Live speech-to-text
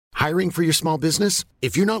Hiring for your small business?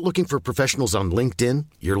 If you're not looking for professionals on LinkedIn,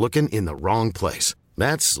 you're looking in the wrong place.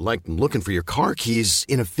 That's like looking for your car keys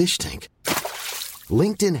in a fish tank.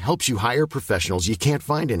 LinkedIn helps you hire professionals you can't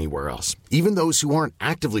find anywhere else, even those who aren't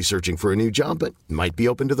actively searching for a new job but might be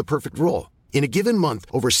open to the perfect role. In a given month,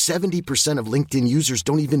 over 70% of LinkedIn users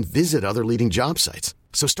don't even visit other leading job sites.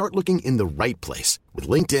 So start looking in the right place. With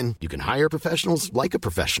LinkedIn, you can hire professionals like a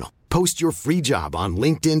professional. Post your free job on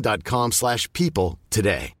linkedin.com/people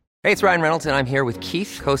today. Hey, it's Ryan Reynolds, and I'm here with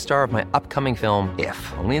Keith, co-star of my upcoming film, If,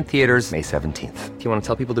 only in theaters May 17th. Do you want to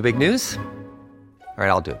tell people the big news? All right,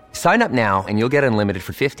 I'll do it. Sign up now and you'll get unlimited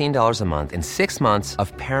for $15 a month and 6 months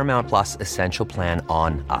of Paramount Plus Essential Plan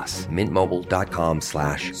on us.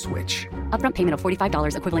 MintMobile.com/switch. Upfront payment of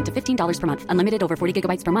 $45 equivalent to $15 per month. Unlimited over 40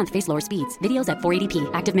 gigabytes per month. Face lower speeds. Videos at 480p.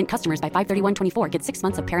 Active Mint customers by 531.24 get 6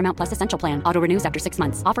 months of Paramount Plus Essential Plan. Auto renews after 6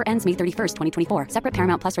 months. Offer ends May 31st, 2024. Separate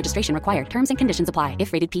Paramount Plus registration required. Terms and conditions apply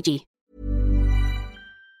if rated PG.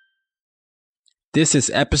 This is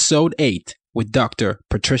episode 8 with Dr.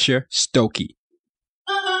 Patricia Stokke.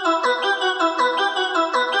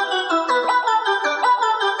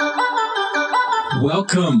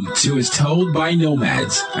 Welcome to As Told by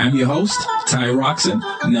Nomads. I'm your host, Ty Roxon,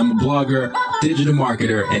 and I'm a blogger, digital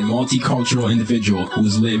marketer, and multicultural individual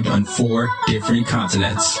who's lived on 4 different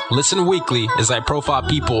continents. Listen weekly as I profile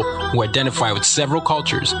people who identify with several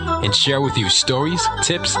cultures and share with you stories,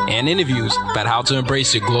 tips, and interviews about how to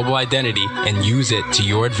embrace your global identity and use it to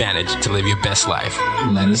your advantage to live your best life.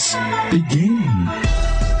 Let us begin.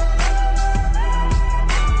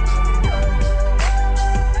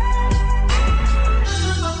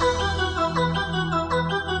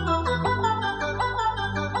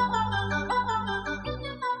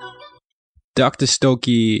 Dr.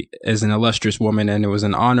 Stokke is an illustrious woman, and it was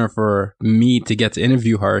an honor for me to get to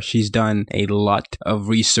interview her. She's done a lot of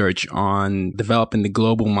research on developing the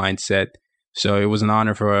global mindset. So it was an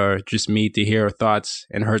honor for just me to hear her thoughts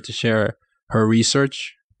and her to share her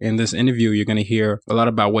research. In this interview, you're going to hear a lot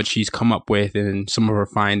about what she's come up with and some of her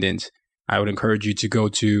findings. I would encourage you to go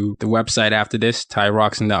to the website after this,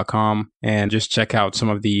 tyroxon.com, and just check out some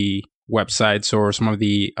of the websites or some of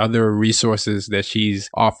the other resources that she's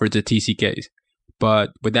offered to TCKs.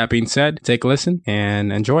 But with that being said, take a listen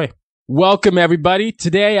and enjoy. Welcome, everybody.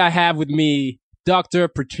 Today I have with me Dr.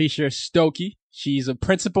 Patricia Stokke. She's a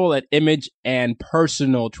principal at Image and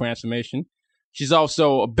Personal Transformation. She's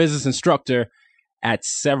also a business instructor at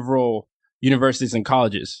several universities and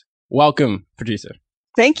colleges. Welcome, Patricia.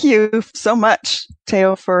 Thank you so much,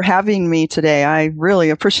 Teo, for having me today. I really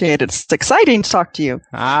appreciate it. It's exciting to talk to you.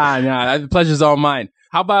 No, the pleasure's all mine.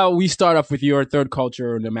 How about we start off with your third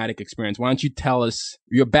culture or nomadic experience? Why don't you tell us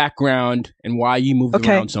your background and why you moved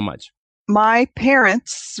around so much? My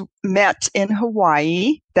parents met in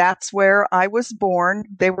Hawaii. That's where I was born.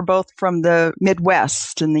 They were both from the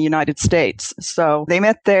Midwest in the United States. So they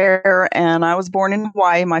met there, and I was born in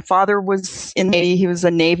Hawaii. My father was in the Navy. He was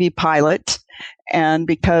a Navy pilot. And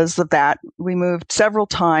because of that, we moved several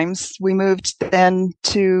times. We moved then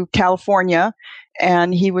to California,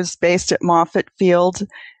 and he was based at Moffett Field.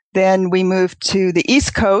 Then we moved to the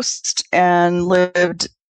East Coast and lived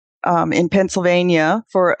in Pennsylvania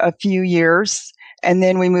for a few years. And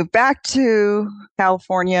then we moved back to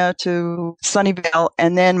California, to Sunnyvale.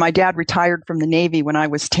 And then my dad retired from the Navy when I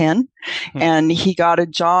was 10. And he got a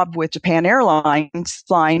job with Japan Airlines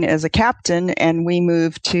flying as a captain. And we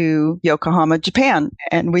moved to Yokohama, Japan.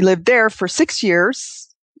 And we lived there for 6 years.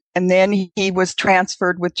 And then he was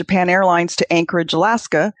transferred with Japan Airlines to Anchorage,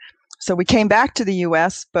 Alaska. So we came back to the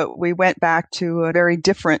U.S., but we went back to a very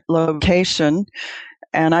different location.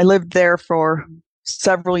 And I lived there for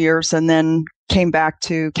several years and then came back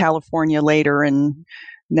to California later. And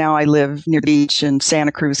now I live near the beach in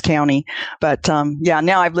Santa Cruz County. But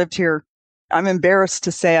now I've lived here. I'm embarrassed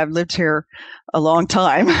to say I've lived here a long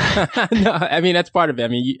time. No, I mean, that's part of it. I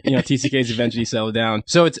mean, TCKs eventually settle down.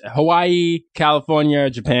 So it's Hawaii, California,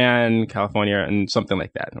 Japan, California, and something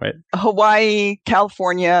like that, right? Hawaii,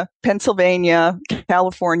 California, Pennsylvania,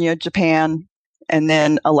 California, Japan, and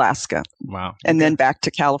then Alaska. Wow. And then back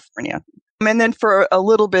to California. And then for a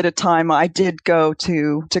little bit of time, I did go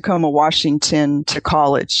to Tacoma, Washington to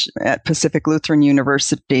college at Pacific Lutheran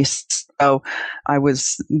University. So I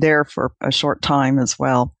was there for a short time as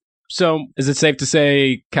well. So is it safe to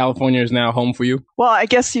say California is now home for you? Well, I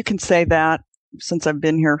guess you can say that since I've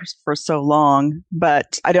been here for so long,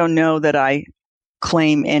 but I don't know that I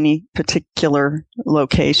claim any particular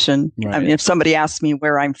location. Right. I mean, if somebody asks me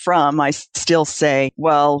where I'm from, I still say,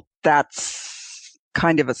 well, that's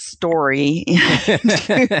kind of a story. Do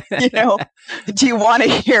you want to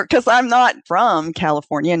hear? Because I'm not from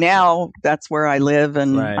California. Now that's where I live,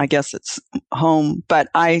 and Right. I guess it's home. But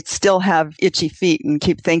I still have itchy feet and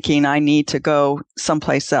keep thinking I need to go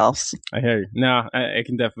someplace else. I hear you. No, I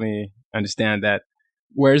can definitely understand that.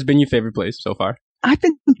 Where's been your favorite place so far? I've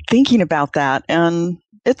been thinking about that, and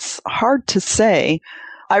it's hard to say.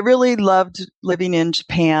 I really loved living in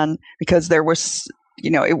Japan because there was,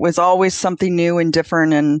 it was always something new and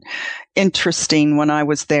different and interesting when I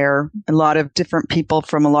was there. A lot of different people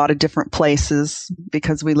from a lot of different places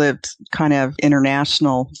because we lived kind of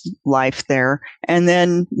international life there. And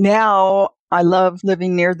then now I love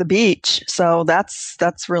living near the beach. So that's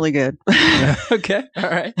really good. Okay. All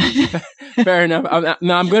right. Fair enough.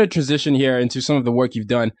 Now I'm going to transition here into some of the work you've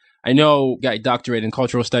done. I know you got a doctorate in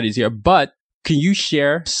cultural studies here, but can you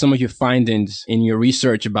share some of your findings in your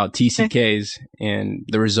research about TCKs and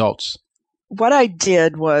the results? What I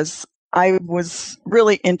did was I was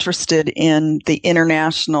really interested in the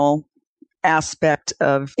international aspect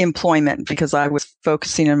of employment because I was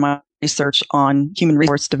focusing in my research on human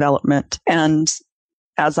resource development. And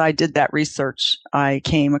as I did that research, I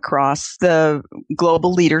came across the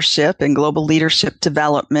global leadership and global leadership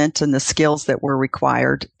development and the skills that were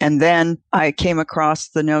required. And then I came across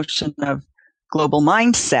the notion of global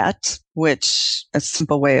mindset, which a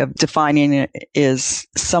simple way of defining it is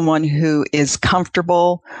someone who is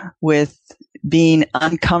comfortable with being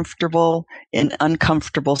uncomfortable in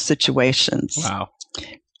uncomfortable situations. Wow.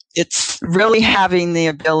 It's really having the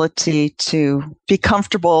ability to be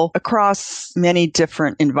comfortable across many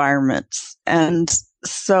different environments. And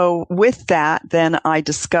so with that, then I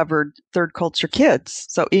discovered Third Culture Kids.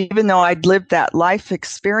 So even though I'd lived that life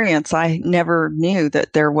experience, I never knew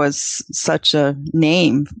that there was such a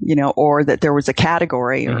name, or that there was a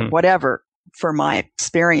category or whatever for my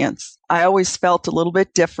experience. I always felt a little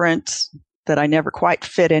bit different, that I never quite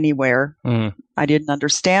fit anywhere. I didn't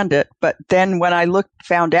understand it. But then when I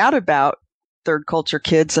found out about Third Culture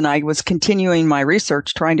Kids and I was continuing my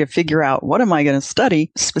research trying to figure out what am I going to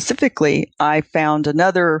study specifically, I found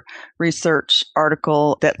another research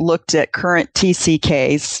article that looked at current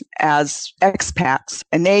TCKs as expats.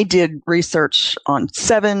 And they did research on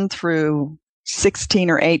 7 through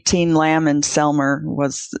 16 or 18. Lamb and Selmer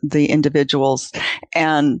was the individuals.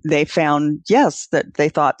 And they found, yes, that they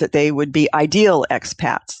thought that they would be ideal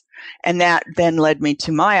expats. And that then led me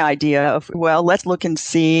to my idea of, well, let's look and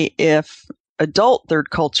see if adult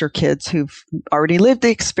Third Culture kids who've already lived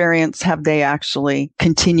the experience, have they actually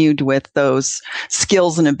continued with those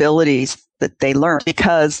skills and abilities that they learned?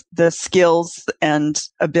 Because the skills and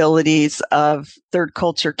abilities of Third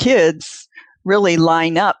Culture kids really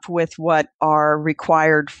line up with what are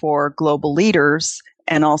required for global leaders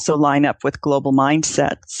and also line up with global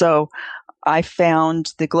mindset. So I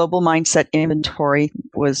found the Global Mindset Inventory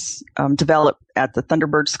was developed at the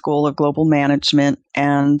Thunderbird School of Global Management,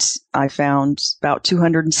 and I found about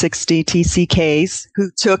 260 TCKs who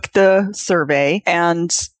took the survey.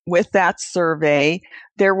 And with that survey,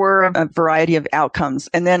 there were a variety of outcomes.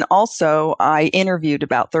 And then also I interviewed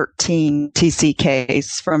about 13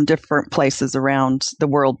 TCKs from different places around the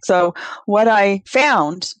world. So what I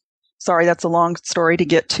found, sorry, that's a long story to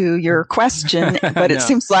get to your question, but it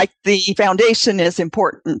seems like the foundation is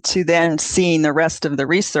important to then seeing the rest of the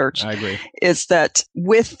research. I agree. Is that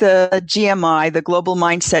with the GMI, the Global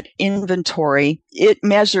Mindset Inventory, it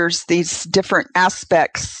measures these different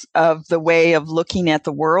aspects of the way of looking at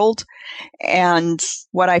the world. And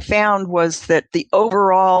what I found was that the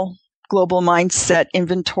overall Global Mindset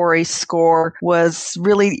Inventory score was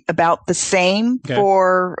really about the same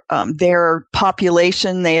for their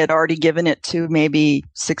population. They had already given it to maybe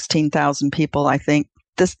 16,000 people, I think.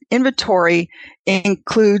 This inventory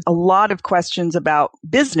includes a lot of questions about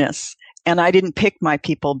business. And I didn't pick my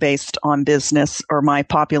people based on business or my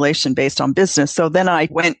population based on business. So then I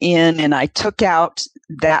went in and I took out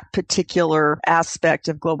that particular aspect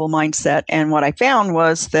of global mindset. And what I found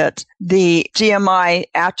was that the GMI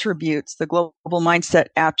attributes, the global mindset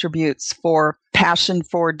attributes for passion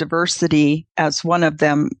for diversity as one of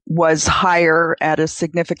them, was higher at a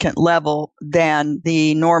significant level than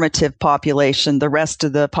the normative population, the rest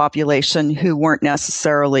of the population who weren't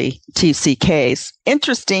necessarily TCKs.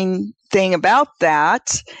 Interesting thing about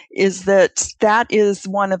that is that is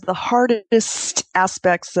one of the hardest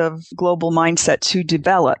aspects of global mindset to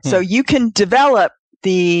develop. So you can develop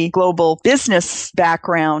the global business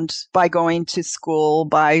background by going to school,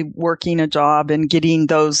 by working a job and getting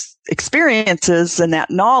those experiences and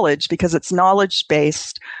that knowledge because it's knowledge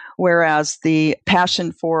based, whereas the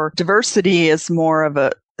passion for diversity is more of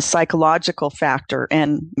a psychological factor.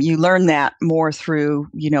 And you learn that more through,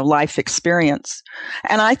 life experience.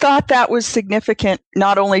 And I thought that was significant.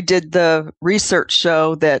 Not only did the research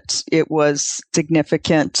show that it was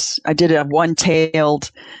significant, I did a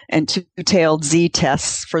one-tailed and two-tailed Z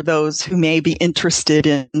tests for those who may be interested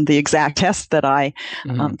in the exact test that I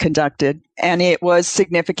conducted. And it was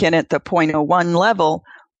significant at the 0.01 level.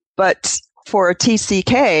 But for a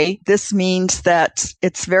TCK, this means that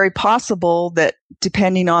it's very possible that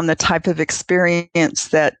depending on the type of experience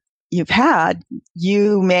that you've had,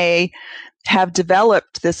 you may have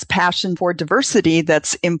developed this passion for diversity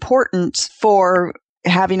that's important for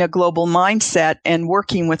having a global mindset and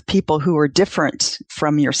working with people who are different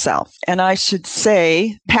from yourself. And I should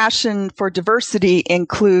say, passion for diversity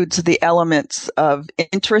includes the elements of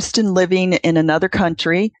interest in living in another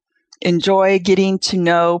country, enjoy getting to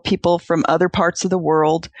know people from other parts of the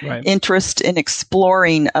world, right, interest in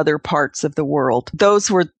exploring other parts of the world. Those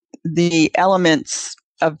were the elements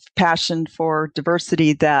of passion for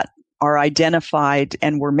diversity that are identified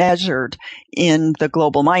and were measured in the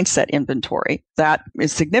global mindset inventory. That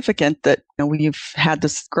is significant that we've had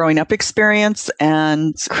this growing up experience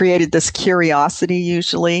and created this curiosity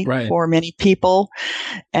usually for many people,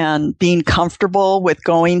 and being comfortable with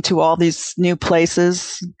going to all these new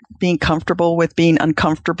places, being comfortable with being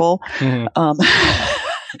uncomfortable.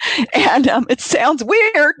 And it sounds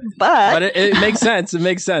weird, but it makes sense. It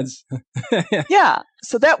makes sense. Yeah.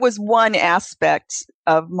 So that was one aspect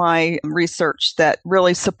of my research that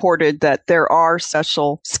really supported that there are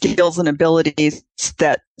special skills and abilities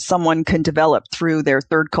that someone can develop through their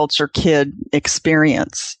third culture kid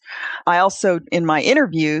experience. I also, in my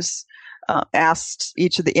interviews, asked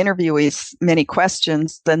each of the interviewees many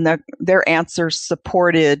questions, then their answers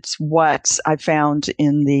supported what I found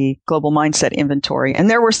in the Global Mindset Inventory. And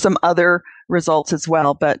there were some other results as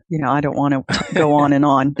well, but, I don't want to go on and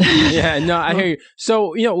on. Yeah, no, I hear you.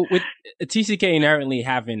 So, with TCK inherently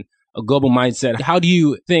having a global mindset, how do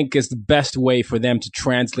you think is the best way for them to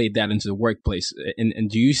translate that into the workplace? And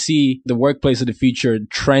do you see the workplace of the future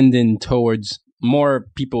trending towards more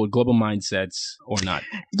people with global mindsets or not?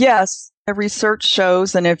 Yes. The research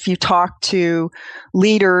shows, and if you talk to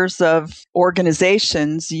leaders of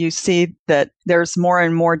organizations, you see that there's more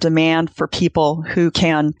and more demand for people who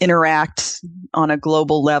can interact on a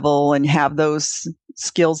global level and have those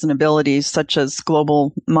skills and abilities such as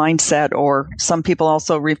global mindset, or some people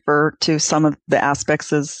also refer to some of the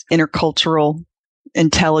aspects as intercultural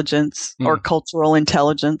intelligence or cultural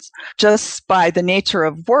intelligence, just by the nature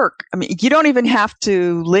of work. I mean, you don't even have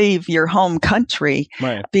to leave your home country,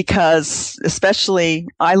 because especially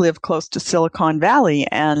I live close to Silicon Valley,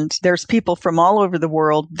 and there's people from all over the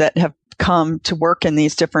world that have come to work in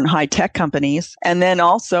these different high-tech companies. And then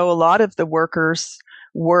also a lot of the workers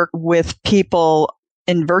work with people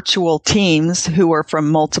in virtual teams who are from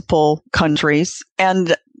multiple countries.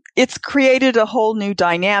 And it's created a whole new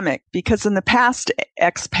dynamic, because in the past,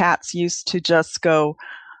 expats used to just go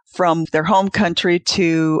from their home country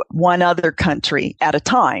to one other country at a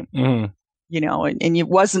time. And it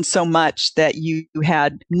wasn't so much that you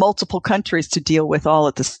had multiple countries to deal with all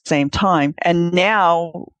at the same time. And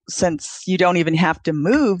now, since you don't even have to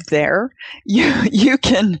move there, you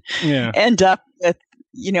can end up with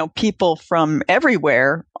people from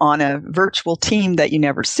everywhere on a virtual team that you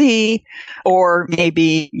never see, or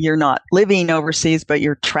maybe you're not living overseas, but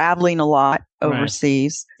you're traveling a lot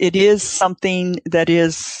overseas. It is something that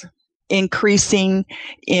is increasing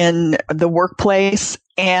in the workplace,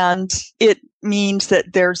 and it means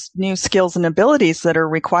that there's new skills and abilities that are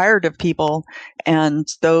required of people, and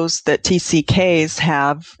those that TCKs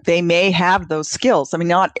have, they may have those skills. I mean,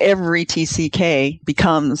 not every TCK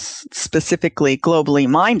becomes specifically globally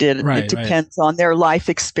minded. It depends on their life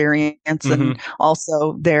experience and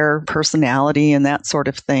also their personality and that sort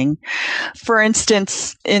of thing. For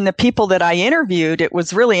instance, in the people that I interviewed, it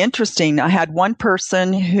was really interesting. I had one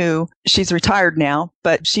person who, she's retired now,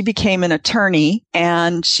 but she became an attorney,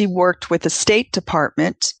 and she worked with the State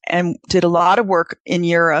Department and did a lot of work in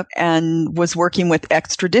Europe and was working with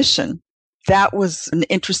extradition. That was an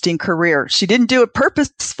interesting career. She didn't do it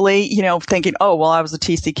purposefully, thinking, oh, well, I was a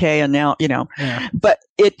TCK and now, but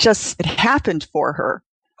it happened for her.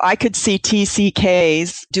 I could see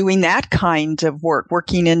TCKs doing that kind of work,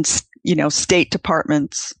 working in, state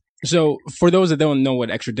departments. So for those that don't know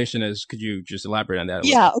what extradition is, could you just elaborate on that?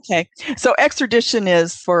 Yeah, okay. So extradition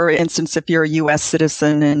is, for instance, if you're a U.S.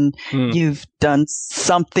 citizen and you've done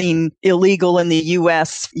something illegal in the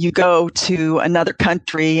U.S., you go to another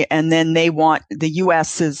country, and then the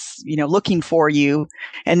U.S. is, looking for you,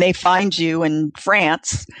 and they find you in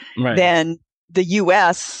France, then the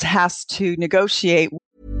U.S. has to negotiate.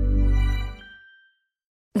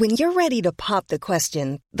 When you're ready to pop the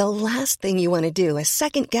question, the last thing you want to do is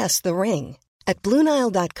second-guess the ring. At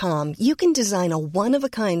BlueNile.com, you can design a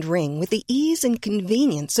one-of-a-kind ring with the ease and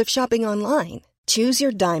convenience of shopping online. Choose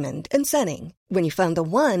your diamond and setting. When you find the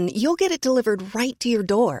one, you'll get it delivered right to your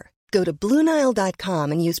door. Go to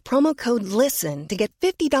BlueNile.com and use promo code LISTEN to get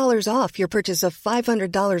 $50 off your purchase of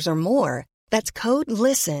 $500 or more. That's code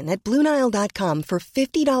LISTEN at BlueNile.com for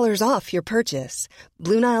 $50 off your purchase.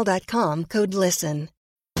 BlueNile.com, code LISTEN.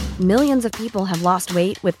 Millions of people have lost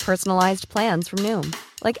weight with personalized plans from Noom.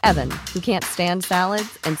 Like Evan, who can't stand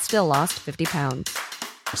salads and still lost 50 pounds.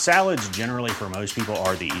 Salads generally for most people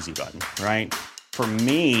are the easy button, right? For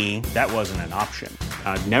me, that wasn't an option.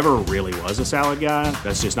 I never really was a salad guy.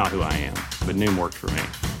 That's just not who I am. But Noom worked for me.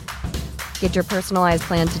 Get your personalized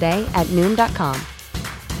plan today at Noom.com.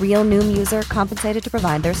 Real Noom user compensated to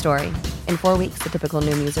provide their story. In 4 weeks, the typical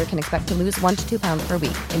Noom user can expect to lose 1 to 2 pounds per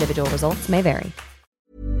week. Individual results may vary.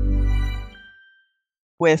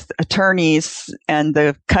 With attorneys and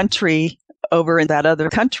the country over in that other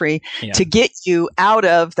country to get you out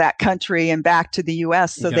of that country and back to the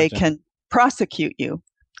U.S. so they can prosecute you.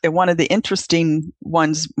 And one of the interesting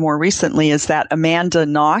ones more recently is that Amanda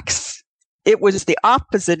Knox. It was the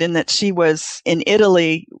opposite in that she was in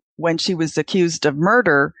Italy when she was accused of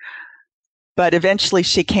murder, but eventually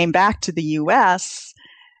she came back to the U.S.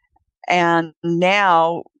 and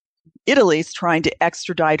now Italy's trying to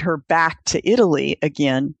extradite her back to Italy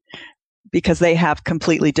again because they have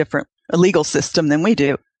completely different legal system than we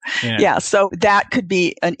do. Yeah. So that could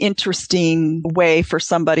be an interesting way for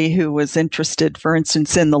somebody who was interested, for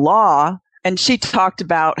instance, in the law. And she talked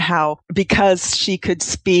about how because she could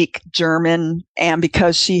speak German and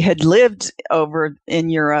because she had lived over in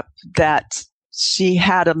Europe, that she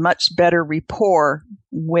had a much better rapport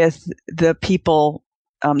with the people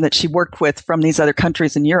that she worked with from these other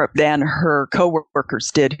countries in Europe than her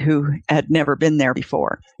coworkers did who had never been there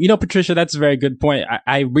before. You know, Patricia, that's a very good point.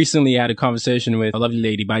 I recently had a conversation with a lovely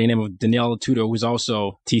lady by the name of Daniela Tudor, who's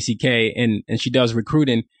also TCK, and she does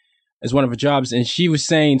recruiting as one of her jobs. And she was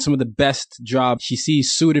saying some of the best jobs she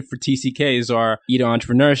sees suited for TCKs are either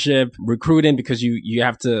entrepreneurship, recruiting, because you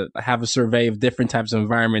have to have a survey of different types of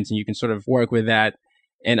environments and you can sort of work with that.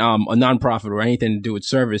 And a nonprofit or anything to do with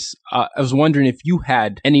service. I was wondering if you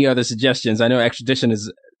had any other suggestions. I know extradition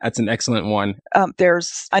that's an excellent one.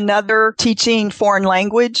 There's another teaching foreign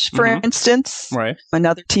language, for instance. Right.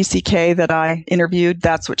 Another TCK that I interviewed,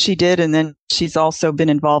 that's what she did. And then she's also been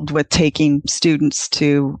involved with taking students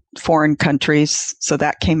to foreign countries. So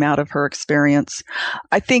that came out of her experience.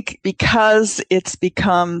 I think because it's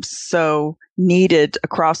become so needed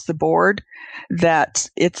across the board, that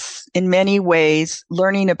it's in many ways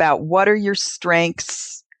learning about what are your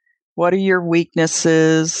strengths, what are your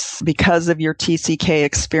weaknesses because of your TCK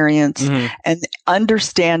experience, and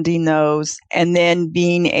understanding those, and then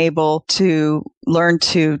being able to learn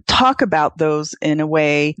to talk about those in a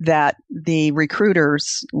way that the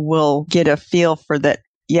recruiters will get a feel for that.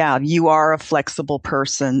 Yeah, you are a flexible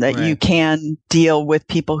person, that you can deal with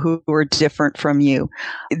people who are different from you.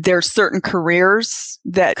 There's certain careers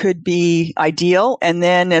that could be ideal. And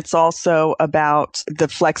then it's also about the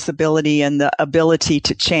flexibility and the ability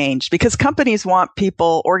to change, because companies want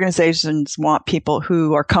people, organizations want people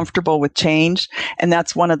who are comfortable with change. And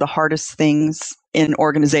that's one of the hardest things in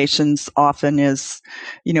organizations often is,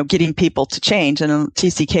 getting people to change. And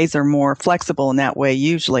TCKs are more flexible in that way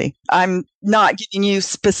usually. I'm not giving you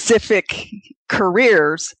specific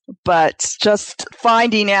careers, but just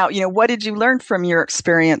finding out, what did you learn from your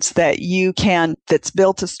experience that's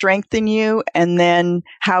built a strength in you? And then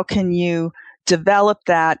how can you develop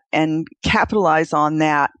that and capitalize on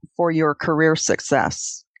that for your career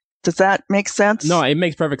success? Does that make sense? No, it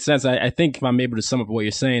makes perfect sense. I think if I'm able to sum up what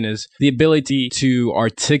you're saying is the ability to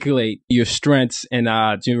articulate your strengths and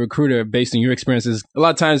to a recruiter based on your experiences. A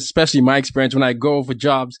lot of times, especially my experience, when I go for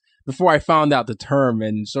jobs, before I found out the term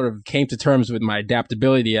and sort of came to terms with my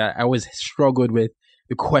adaptability, I always struggled with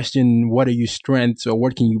the question, what are your strengths or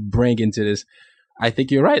what can you bring into this? I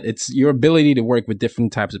think you're right. It's your ability to work with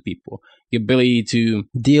different types of people, your ability to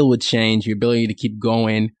deal with change, your ability to keep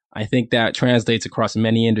going. I think that translates across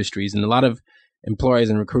many industries. And a lot of employers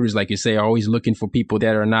and recruiters, like you say, are always looking for people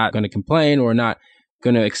that are not going to complain or not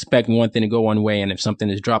going to expect one thing to go one way. And if something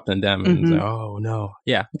is dropped on them, and it's like, oh, no.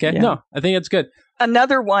 Yeah. Okay. Yeah. No, I think that's good.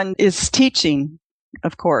 Another one is teaching,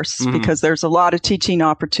 of course, because there's a lot of teaching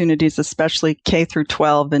opportunities, especially K through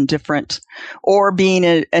 12 and or being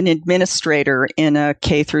an administrator in a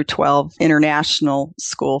K through 12 international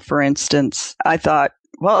school, for instance. I thought,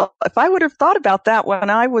 well, if I would have thought about that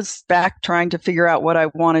when I was back trying to figure out what I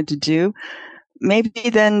wanted to do, maybe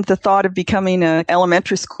then the thought of becoming an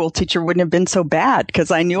elementary school teacher wouldn't have been so bad,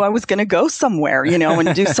 because I knew I was going to go somewhere,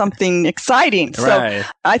 and do something exciting. Right. So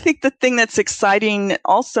I think the thing that's exciting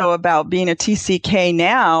also about being a TCK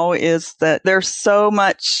now is that there's so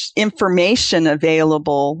much information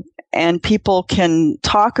available, and people can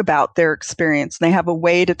talk about their experience. They have a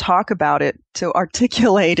way to talk about it, to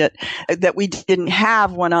articulate it, that we didn't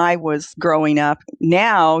have when I was growing up.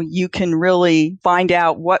 Now you can really find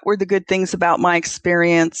out what were the good things about my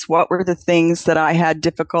experience, what were the things that I had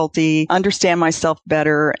difficulty, understand myself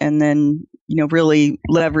better, and then, really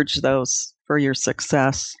leverage those for your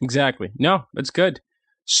success. Exactly. No, that's good.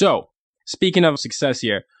 So, speaking of success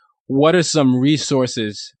here, what are some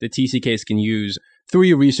resources the TCKs can use through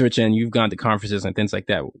your research, and you've gone to conferences and things like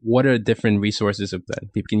that? What are different resources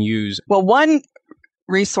that people can use? Well, one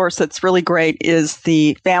resource that's really great is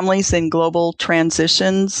the Families in Global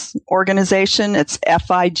Transitions organization. It's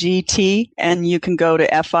FIGT, and you can go to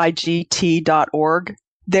FIGT.org.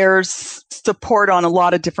 There's support on a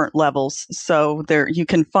lot of different levels. So there you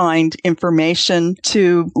can find information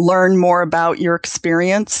to learn more about your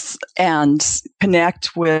experience and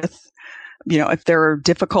connect with, if there are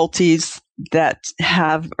difficulties that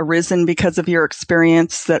have arisen because of your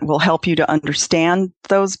experience, that will help you to understand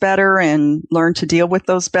those better and learn to deal with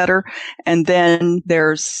those better. And then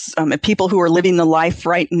there's people who are living the life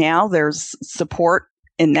right now. There's support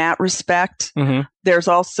in that respect. Mm-hmm. There's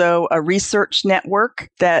also a research network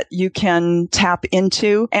that you can tap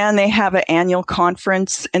into, and they have an annual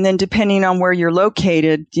conference. And then depending on where you're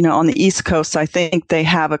located, on the East Coast, I think they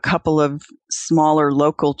have a couple of smaller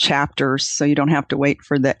local chapters, so you don't have to wait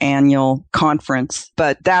for the annual conference.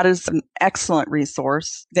 But that is an excellent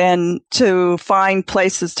resource. Then to find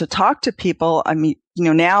places to talk to people,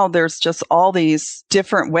 now there's just all these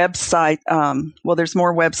different websites. There's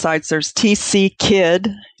more websites. There's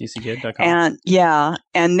TCKid.com.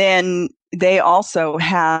 And then they also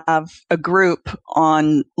have a group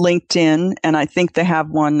on LinkedIn, and I think they have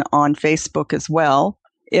one on Facebook as well.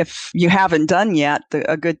 If you haven't done yet,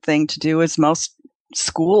 a good thing to do is most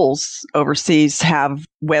schools overseas have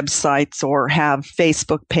websites or have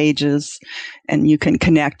Facebook pages, and you can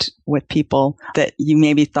connect with people that you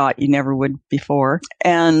maybe thought you never would before.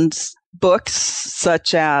 And books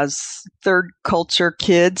such as Third Culture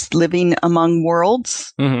Kids Living Among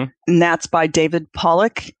Worlds, mm-hmm. and that's by David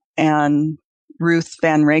Pollock and Ruth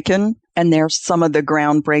Van Raken. And they're some of the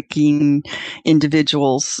groundbreaking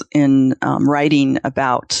individuals in writing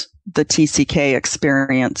about the TCK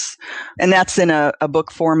experience. And that's in a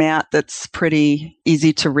book format that's pretty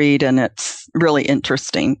easy to read, and it's really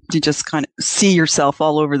interesting. You just kind of see yourself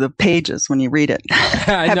all over the pages when you read it.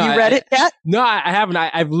 Have you read it yet? No, I haven't.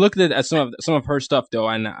 I've looked at some of her stuff though,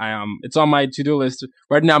 and it's on my to-do list.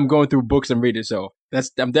 Right now I'm going through books and reading, so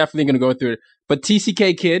I'm definitely going to go through it. But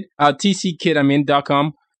TCK Kid,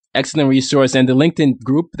 TCKid.com. Excellent resource. And the LinkedIn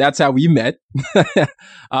group, that's how we met. Yeah,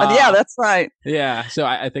 that's right. Yeah. So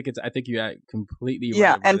I think you're completely right.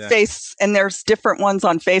 Yeah. And and there's different ones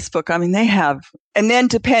on Facebook. They have, and then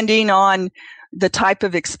depending on the type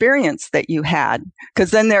of experience that you had,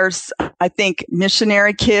 because then there's, I think,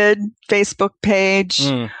 Missionary Kid Facebook page.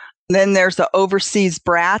 Then there's the Overseas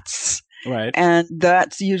Brats. Right. And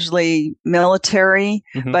that's usually military,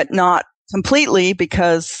 mm-hmm. but not completely,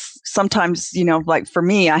 because sometimes, like for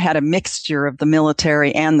me, I had a mixture of the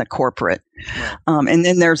military and the corporate. Right. And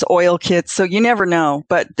then there's oil kits. So you never know,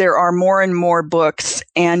 but there are more and more books.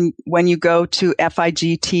 And when you go to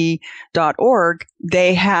FIGT.org,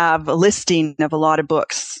 they have a listing of a lot of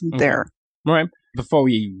books there. All right. Before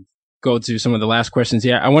we go to some of the last questions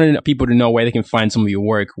here, I wanted people to know where they can find some of your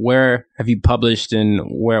work. Where have you published, and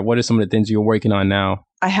what are some of the things you're working on now?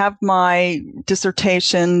 I have my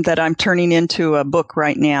dissertation that I'm turning into a book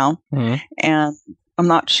right now, mm-hmm. and I'm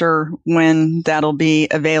not sure when that'll be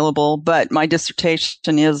available, but my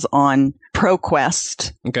dissertation is on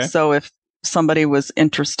ProQuest. Okay. So if somebody was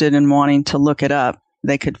interested in wanting to look it up,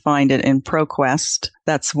 they could find it in ProQuest.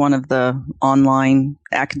 That's one of the online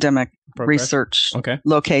academic research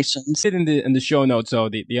locations. It's in the show notes, so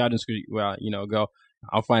the audience could go.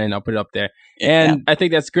 I'll find it and I'll put it up there. And I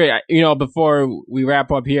think that's great. Before we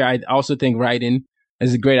wrap up here, I also think writing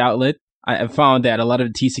is a great outlet. I have found that a lot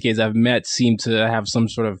of the TCKs I've met seem to have some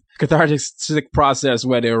sort of cathartic process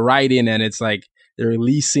where they're writing, and it's like they're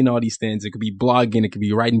releasing all these things. It could be blogging, it could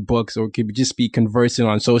be writing books, or it could just be conversing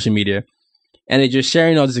on social media. And they're just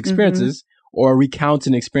sharing all these experiences, mm-hmm. or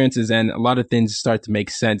recounting experiences, and a lot of things start to make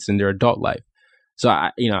sense in their adult life. So,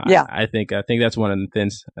 I think that's one of the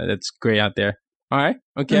things that's great out there. All right.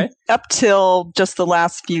 Okay. Up till just the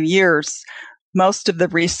last few years, most of the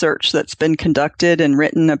research that's been conducted and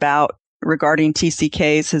written about regarding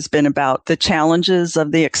TCKs has been about the challenges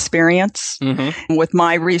of the experience with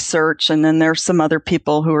my research. And then there's some other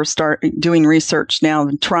people who are doing research now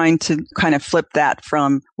and trying to kind of flip that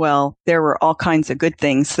from, well, there were all kinds of good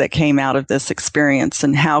things that came out of this experience,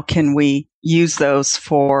 and how can we use those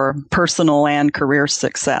for personal and career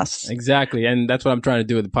success. Exactly. And that's what I'm trying to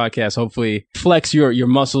do with the podcast. Hopefully flex your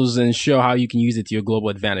muscles and show how you can use it to your global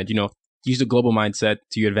advantage. Use the global mindset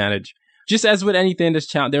to your advantage. Just as with anything,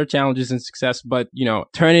 there are challenges and success, but,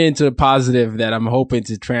 turn it into the positive that I'm hoping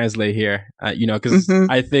to translate here, because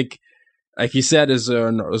I think, like you said, there's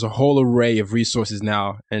a whole array of resources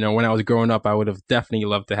now. And when I was growing up, I would have definitely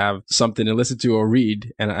loved to have something to listen to or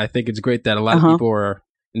read. And I think it's great that a lot of people are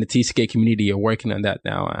in the TCK community are working on that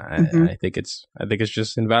now. I think it's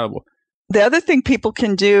just invaluable. The other thing people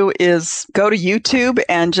can do is go to YouTube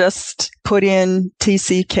and just put in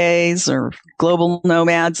TCKs or global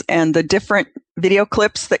nomads, and the different video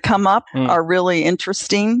clips that come up are really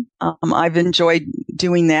interesting. I've enjoyed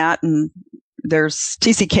doing that, and there's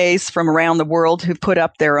TCKs from around the world who put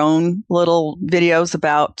up their own little videos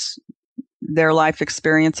about their life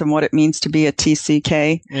experience and what it means to be a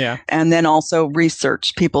TCK. Yeah. And then also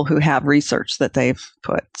people who have research that they've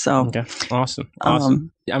put. So, okay.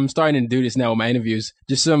 Awesome. I'm starting to do this now with my interviews.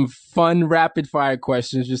 Just some fun rapid fire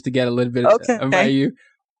questions just to get a little bit about you.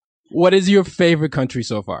 What is your favorite country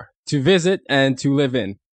so far to visit and to live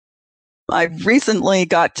in? I recently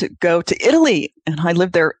got to go to Italy, and I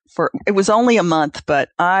lived there it was only a month, but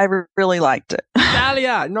I really liked it.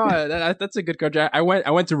 Italia. No, that's a good country. I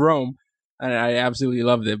went to Rome. And I absolutely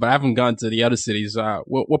loved it, but I haven't gone to the other cities.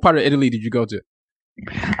 What part of Italy did you go to?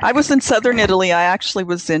 I was in southern Italy. I actually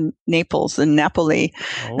was in Naples, in Napoli.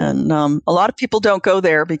 Oh. And a lot of people don't go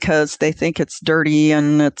there because they think it's dirty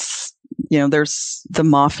and it's, there's the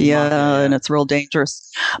mafia and it's real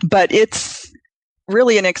dangerous. But it's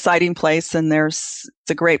really an exciting place, and it's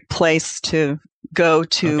a great place to go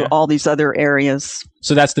to all these other areas.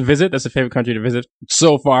 So that's the visit? That's the favorite country to visit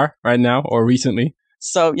so far, right now, or recently?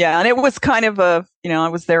 So, yeah, and it was kind of I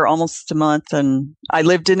was there almost a month, and I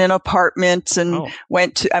lived in an apartment and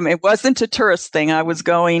went to, it wasn't a tourist thing. I was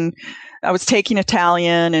taking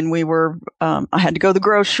Italian, and I had to go to the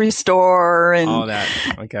grocery store and all that.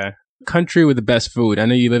 Okay. Country with the best food. I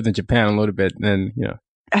know you lived in Japan a little bit, and,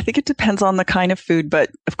 I think it depends on the kind of food, but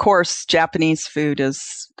of course, Japanese food is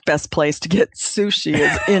the best place to get sushi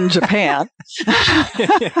is in Japan.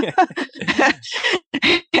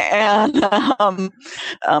 And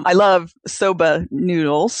I love soba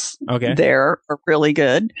noodles. Okay. There are really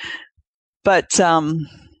good. But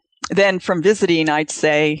then from visiting, I'd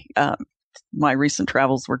say my recent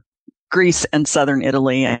travels were Greece and southern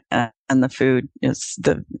Italy, and the food is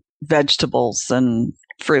the vegetables and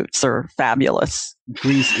fruits are fabulous.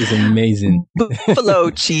 Greece is amazing.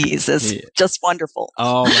 Buffalo cheese is just wonderful.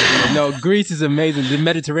 Oh my God. No, Greece is amazing. The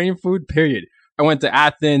Mediterranean food, period. I went to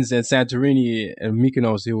Athens and Santorini and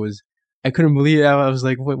Mykonos. I couldn't believe it. I was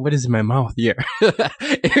like, what is in my mouth here?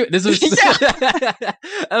 This was,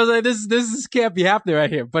 I was like, this can't be happening right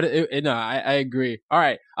here. But I agree. All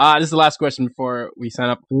right. This is the last question before we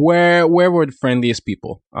sign up. Where were the friendliest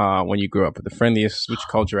people, when you grew up? Which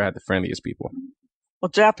culture had the friendliest people? Well,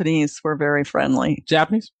 Japanese were very friendly.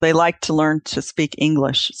 Japanese? They like to learn to speak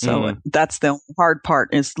English. So that's the hard part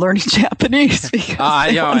is learning Japanese.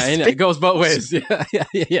 It goes both ways.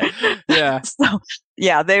 Yeah. So,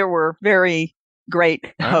 yeah, they were very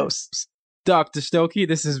great hosts. Dr. Stokoe,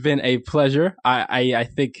 this has been a pleasure. I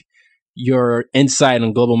think your insight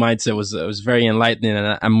on global mindset was very enlightening.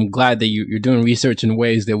 And I'm glad that you're doing research in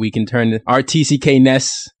ways that we can turn our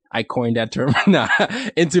TCK-ness, I coined that term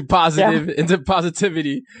into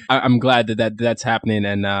positivity. I'm glad that's happening.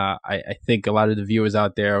 And I think a lot of the viewers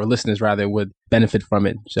out there, or listeners rather, would benefit from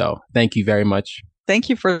it. So thank you very much. Thank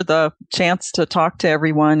you for the chance to talk to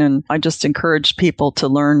everyone. And I just encourage people to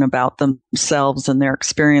learn about themselves and their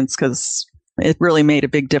experience, because it really made a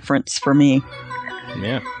big difference for me.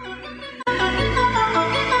 Yeah.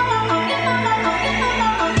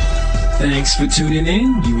 Thanks for tuning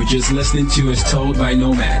in. You were just listening to As Told by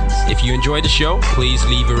Nomads. If you enjoyed the show, please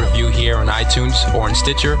leave a review here on iTunes or on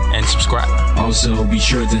Stitcher and subscribe. Also, be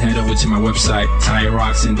sure to head over to my website,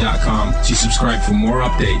 tyroxen.com, to subscribe for more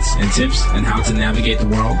updates and tips on how to navigate the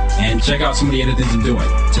world, and check out some of the other things I'm doing.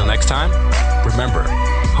 Till next time, remember,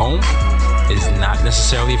 home is not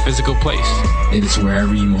necessarily a physical place. It is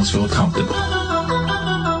wherever you most feel comfortable.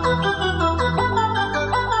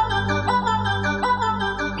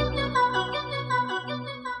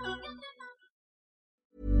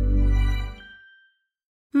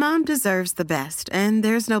 Mom deserves the best, and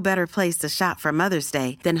there's no better place to shop for Mother's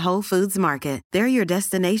Day than Whole Foods Market. They're your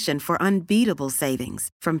destination for unbeatable savings,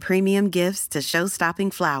 from premium gifts to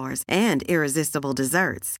show-stopping flowers and irresistible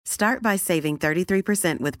desserts. Start by saving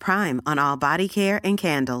 33% with Prime on all body care and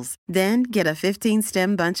candles. Then get a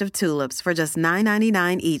 15-stem bunch of tulips for just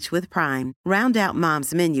 $9.99 each with Prime. Round out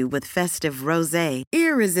Mom's menu with festive rosé,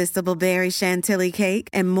 irresistible berry chantilly cake,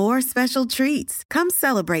 and more special treats. Come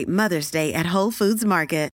celebrate Mother's Day at Whole Foods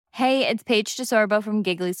Market. Hey, it's Paige DeSorbo from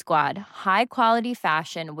Giggly Squad. High quality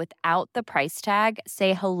fashion without the price tag.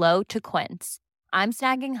 Say hello to Quince. I'm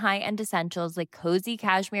snagging high-end essentials like cozy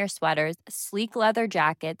cashmere sweaters, sleek leather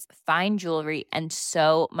jackets, fine jewelry, and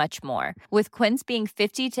so much more. With Quince being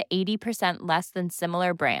 50 to 80% less than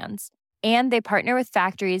similar brands. And they partner with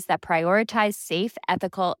factories that prioritize safe,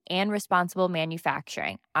 ethical, and responsible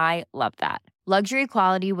manufacturing. I love that. Luxury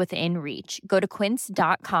quality within reach. Go to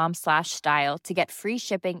quince.com/style to get free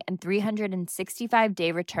shipping and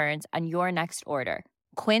 365-day returns on your next order.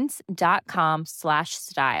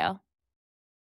 Quince.com/style.